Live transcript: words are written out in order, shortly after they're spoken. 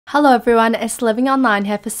Hello everyone, it's Living Online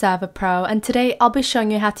here for Server.pro, and today I'll be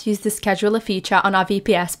showing you how to use the scheduler feature on our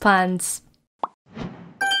VPS plans.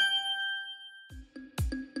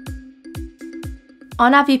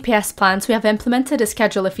 On our VPS plans, we have implemented a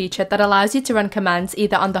scheduler feature that allows you to run commands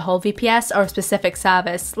either on the whole VPS or a specific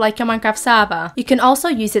service, like your Minecraft server. You can also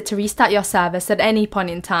use it to restart your service at any point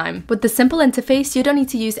in time. With the simple interface, you don't need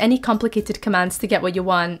to use any complicated commands to get what you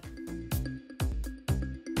want.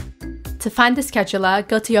 To find the scheduler,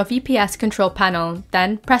 go to your VPS control panel,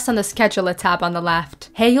 then press on the Scheduler tab on the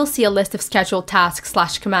left. Here you'll see a list of scheduled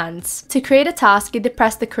tasks/commands. To create a task, either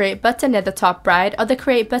press the Create button near the top right or the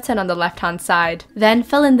Create button on the left-hand side. Then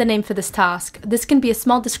fill in the name for this task. This can be a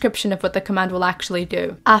small description of what the command will actually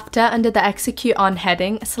do. After, under the Execute On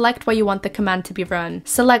heading, select where you want the command to be run.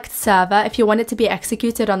 Select Server if you want it to be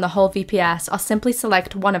executed on the whole VPS, or simply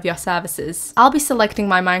select one of your services. I'll be selecting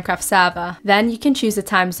my Minecraft server. Then you can choose a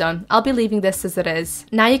time zone. I'll be leaving this as it is.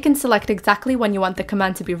 Now you can select exactly when you want the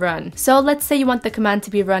command to be run. So let's say you want the command to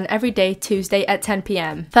be run every day Tuesday at 10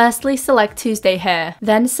 PM. Firstly, select Tuesday here.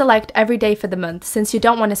 Then select every day for the month, since you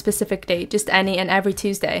don't want a specific date, just any and every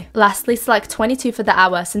Tuesday. Lastly, select 22 for the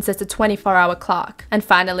hour, since it's a 24-hour clock. And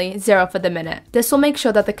finally, 0 for the minute. This will make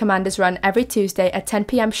sure that the command is run every Tuesday at 10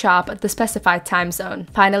 PM sharp at the specified time zone.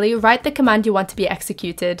 Finally, write the command you want to be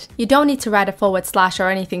executed. You don't need to write a / or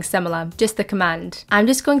anything similar, just the command. I'm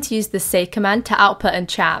just going to use the say command to output in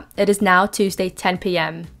chat. It is now Tuesday 10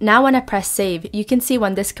 PM. Now when I press save, you can see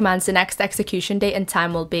when this command's next execution date and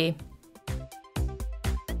time will be.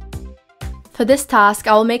 For this task,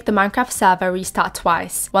 I will make the Minecraft server restart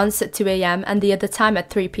twice, once at 2 AM and the other time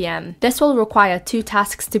at 3 PM. This will require 2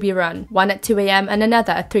 tasks to be run, one at 2 AM and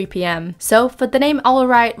another at 3 PM. So for the name, I will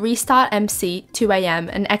write restart MC 2 AM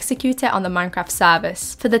and execute it on the Minecraft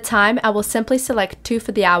service. For the time, I will simply select 2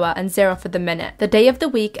 for the hour and 0 for the minute. The day of the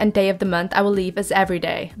week and day of the month I will leave as every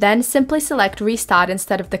day. Then simply select restart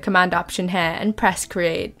instead of the command option here and press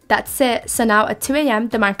create. That's it. So now at 2 AM,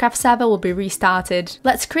 the Minecraft server will be restarted.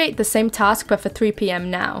 Let's create the same task but for 3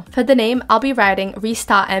 PM now. For the name, I'll be writing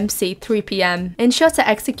restart MC 3 PM. Ensure to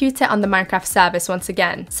execute it on the Minecraft service once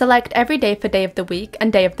again. Select every day for day of the week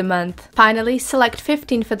and day of the month. Finally, select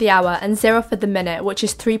 15 for the hour and 0 for the minute, which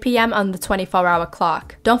is 3 PM on the 24-hour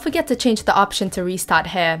clock. Don't forget to change the option to restart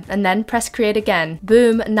here, and then press create again.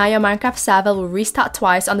 Boom, now your Minecraft server will restart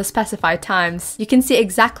twice on the specified times. You can see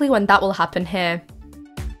exactly when that will happen here.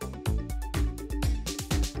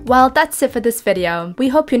 Well, that's it for this video. We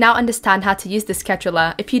hope you now understand how to use the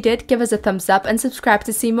scheduler. If you did, give us a thumbs up and subscribe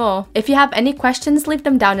to see more. If you have any questions, leave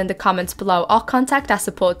them down in the comments below or contact our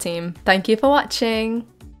support team. Thank you for watching.